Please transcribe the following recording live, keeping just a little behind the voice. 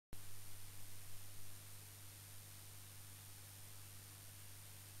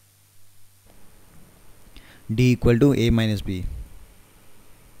D equal to A minus B.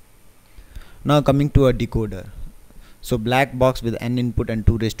 Now coming to a decoder. So black box with n input and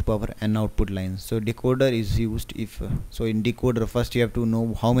 2 raised to power n output lines. So decoder is used if so in decoder first you have to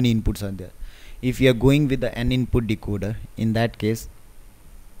know how many inputs are there. If you are going with the n input decoder, in that case,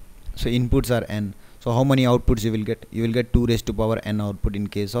 so inputs are n, so how many outputs you will get? You will get 2 raised to power n output in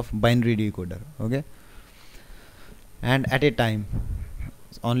case of binary decoder. Okay, and at a time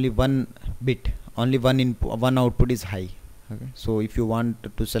only one bit, only one input, one output is high. Okay, so if you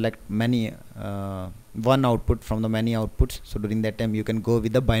want to select many one output from the many outputs, so during that time you can go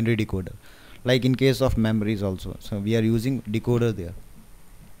with the binary decoder, like in case of memories also. So we are using decoder there.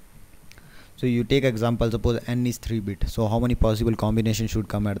 So you take example, suppose n is 3 bit, so how many possible combinations should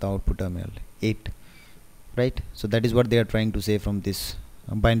come at the output terminal? 8, right? So that is what they are trying to say from this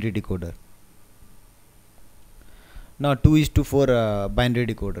binary decoder. Now 2:4 binary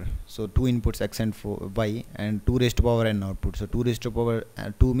decoder, so 2 inputs x and y and 2 raised to power n output. So 2 raised to power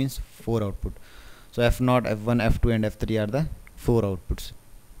 2 means 4 output. So f0, f1, f2 and f3 are the 4 outputs.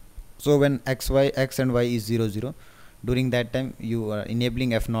 So when x and y is 0 0, during that time you are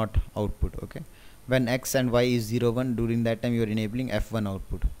enabling f0 output. Okay, when x and y is 0 1, during that time you are enabling f1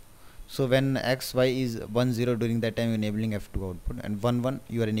 output. So when x y is 1 0, during that time you are enabling f2 output, and 1 1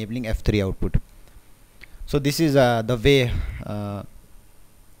 you are enabling f3 output. So this is the way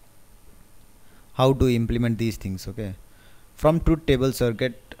how to implement these things. Okay, from truth table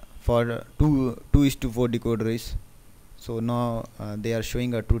circuit for 2:4 decoder is, so now they are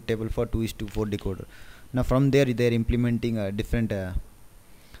showing a truth table for 2:4 decoder. Now from there they are implementing a different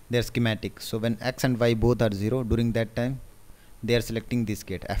their schematic. So when x and y both are 0, during that time they are selecting this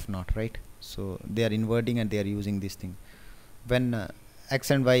gate f0, right? So they are inverting and they are using this thing. When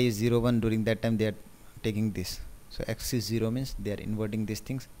x and y is 0 1, during that time they are taking this. So x is 0 means they are inverting these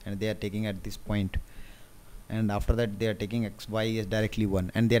things and they are taking at this point, and after that they are taking x y is directly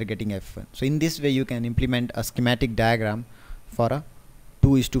 1 and they are getting f1. So in this way you can implement a schematic diagram for a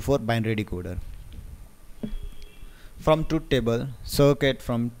 2:4 binary decoder. From truth table circuit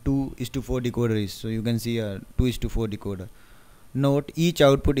from 2:4 decoder is, so you can see a 2:4 decoder. Note each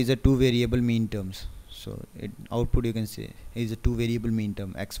output is a 2 variable mean terms. So output you can say is a 2 variable mean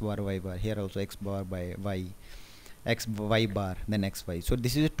term, x bar y bar. Here also x bar by y, x y bar, then x y. So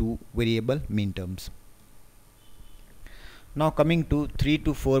this is a 2 variable mean terms. Now coming to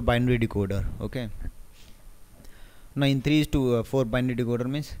 3:4 binary decoder. Okay, now in 3:4 binary decoder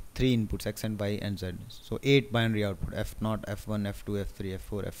means 3 inputs x and y and z. So 8 binary output, f0, f1, f2, f3,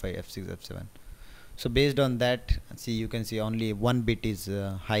 f4, f5, f6, f7. So based on that, see, you can see only one bit is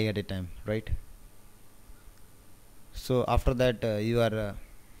high at a time, right? So after that you are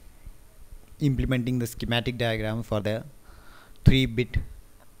implementing the schematic diagram for the 3-bit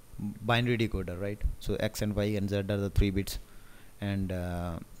binary decoder, right? So x and y and z are the 3 bits, and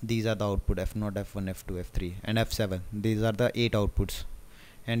these are the output f0, f1, f2, f3 and f7. These are the 8 outputs,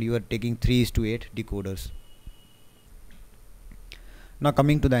 and you are taking 3:8 decoders. Now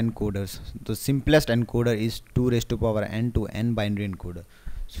coming to the encoders, the simplest encoder is 2 raised to power n to n binary encoder.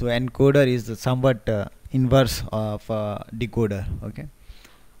 So encoder is somewhat inverse of decoder. Okay,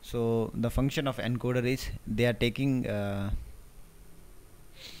 so the function of encoder is they are taking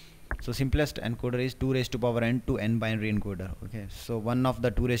so simplest encoder is 2 raised to power n to n binary encoder. Okay, so one of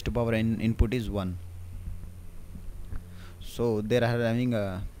the 2 raised to power n input is 1, so they are having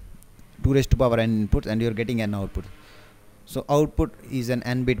 2 raised to power n inputs and you are getting n output. So output is an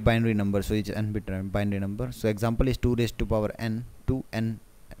n bit binary number, so it's n bit binary number. So example is 2 raised to power n to n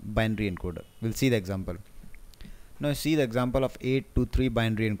binary encoder. We'll see the example. Now see the example of 8 to 3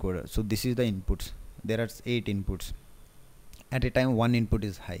 binary encoder. So this is the inputs. There are 8 inputs. At a time one input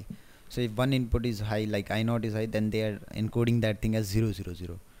is high. So if one input is high, like I0 is high, then they are encoding that thing as 0 0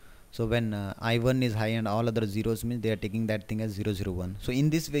 0. So when I1 is high and all other zeros, means they are taking that thing as 0 0 1. So in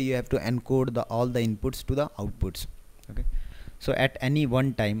this way you have to encode all the inputs to the outputs. Okay, so at any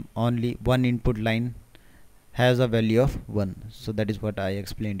one time only one input line has a value of 1. So that is what I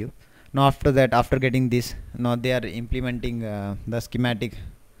explained you. Now after that, after getting this, now they are implementing the schematic.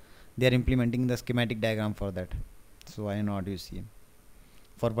 They are implementing the schematic diagram for that. So I0 you see,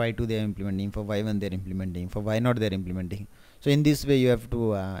 for y2 they are implementing, for y1 they are implementing, for y0 they are implementing. So in this way you have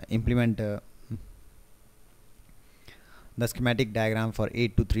to implement the schematic diagram for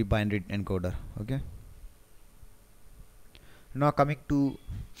 8 to 3 binary encoder. Okay, now coming to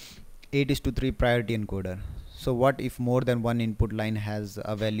 8:3 priority encoder. So what if more than one input line has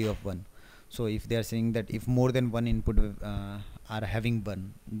a value of 1? So if they are saying that if more than one input are having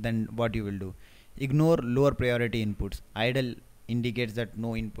 1, then what you will do? Ignore lower priority inputs. Idle indicates that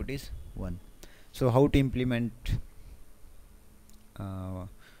no input is 1. So how to implement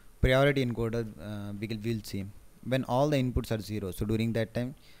priority encoder, we'll see. When all the inputs are 0, so during that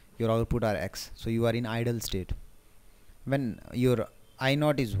time your output are x, so you are in idle state. When your I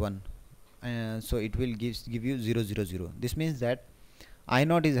naught is 1, so it will give you 0 0 0. This means that I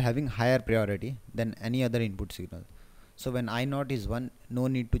naught is having higher priority than any other input signal. So when I naught is 1, no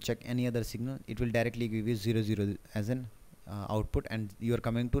need to check any other signal, it will directly give you 0 0 as an output, and you are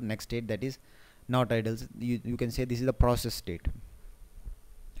coming to next state, that is not idle. You can say this is the process state.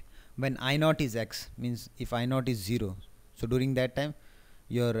 When I naught is x, means if I naught is 0, so during that time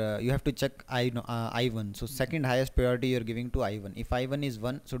your you have to check I1, so second highest priority you are giving to I1. If I1 is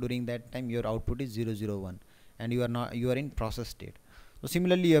 1, so during that time your output is 0 0 1, and you are in process state. So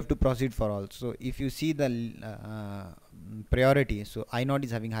similarly you have to proceed for all. So if you see the priority, so I naught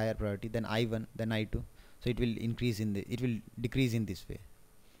is having higher priority than I1, then I2, so it will decrease in this way.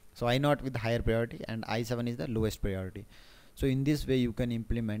 So I naught with higher priority and I7 is the lowest priority. So in this way you can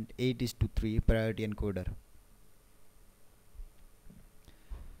implement 8:3 priority encoder.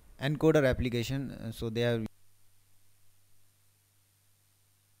 Encoder application, so they have